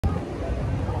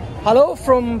Hello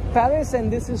from Paris,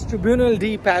 and this is Tribunal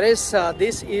D Paris.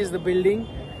 This is the building,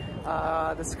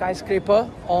 the skyscraper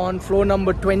on floor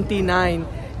number 29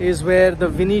 is where the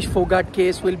Vinesh Fogart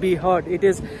case will be heard. It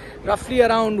is roughly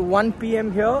around 1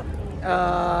 p.m. here,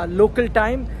 local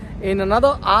time. In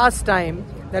another hour's time,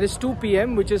 that is 2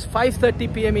 p.m., which is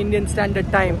 5:30 p.m. Indian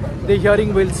Standard Time, the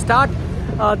hearing will start.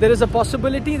 There is a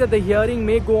possibility that the hearing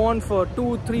may go on for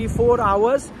 2, 3, 4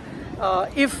 hours.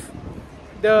 If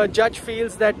the judge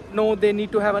feels that no, they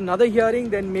need to have another hearing,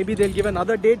 then maybe they'll give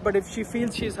another date. But if she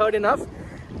feels she's heard enough,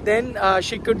 then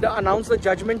she could announce the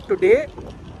judgment today,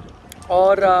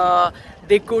 or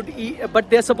they could,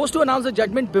 but they're supposed to announce the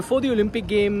judgment before the Olympic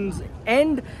Games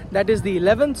end, that is the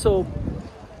 11th. So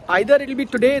either it'll be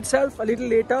today itself, a little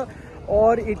later,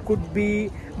 or it could be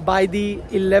by the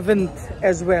 11th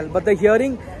as well. But the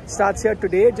hearing starts here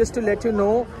today. Just to let you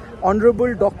know,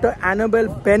 Honorable Dr. Annabel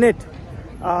Bennett,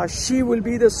 she will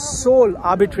be the sole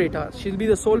arbitrator. She'll be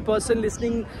the sole person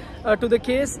listening to the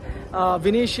case.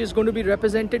 Vinesh is going to be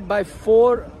represented by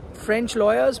 4 French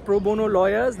lawyers, pro bono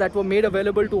lawyers that were made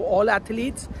available to all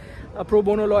athletes. Pro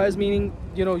bono lawyers meaning,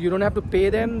 you know, you don't have to pay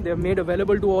them. They're made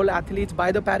available to all athletes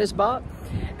by the Paris bar.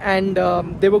 And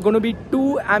there were going to be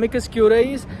 2 amicus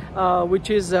curiae,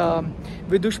 which is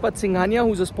Vidushpat Singhania,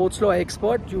 who's a sports law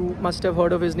expert. You must have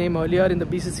heard of his name earlier in the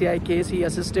BCCI case. He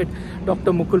assisted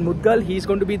Dr. Mukul Mudgal. He's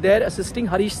going to be there assisting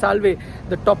Harish Salve,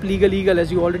 the top legal eagle,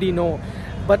 as you already know.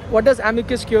 But what does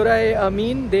amicus curiae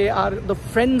mean? They are the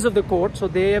friends of the court. So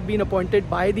they have been appointed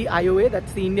by the IOA,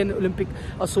 that's the Indian Olympic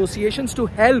Associations, to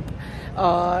help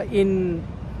in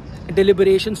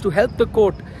deliberations, to help the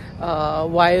court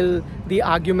while the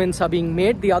arguments are being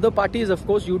made. The other party is, of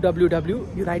course,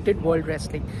 UWW, United World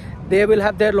Wrestling. They will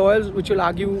have their lawyers which will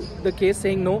argue the case,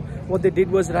 saying no, what they did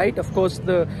was right. Of course,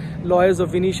 the lawyers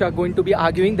of Vinesh are going to be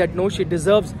arguing that no, she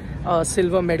deserves a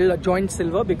silver medal, a joint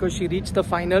silver, because she reached the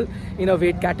final in a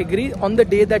weight category on the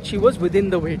day that she was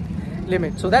within the weight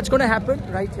limit. So that's going to happen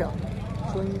right here.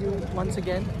 Showing you once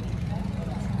again.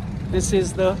 This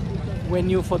is the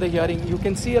venue for the hearing. You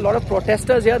can see a lot of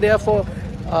protesters here. They are for,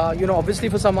 you know, obviously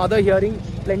for some other hearing.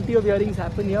 Plenty of hearings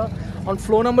happen here. On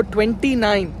floor number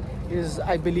 29 is,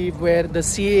 I believe, where the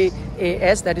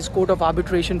CAAS, that is Court of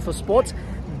Arbitration for Sports,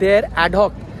 their ad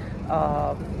hoc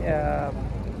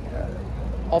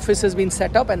office has been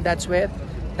set up, and that's where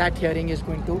that hearing is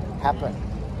going to happen.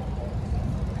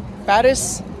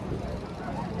 Paris,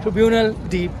 Tribunal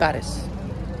D Paris.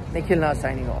 Nikhil now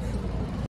signing off.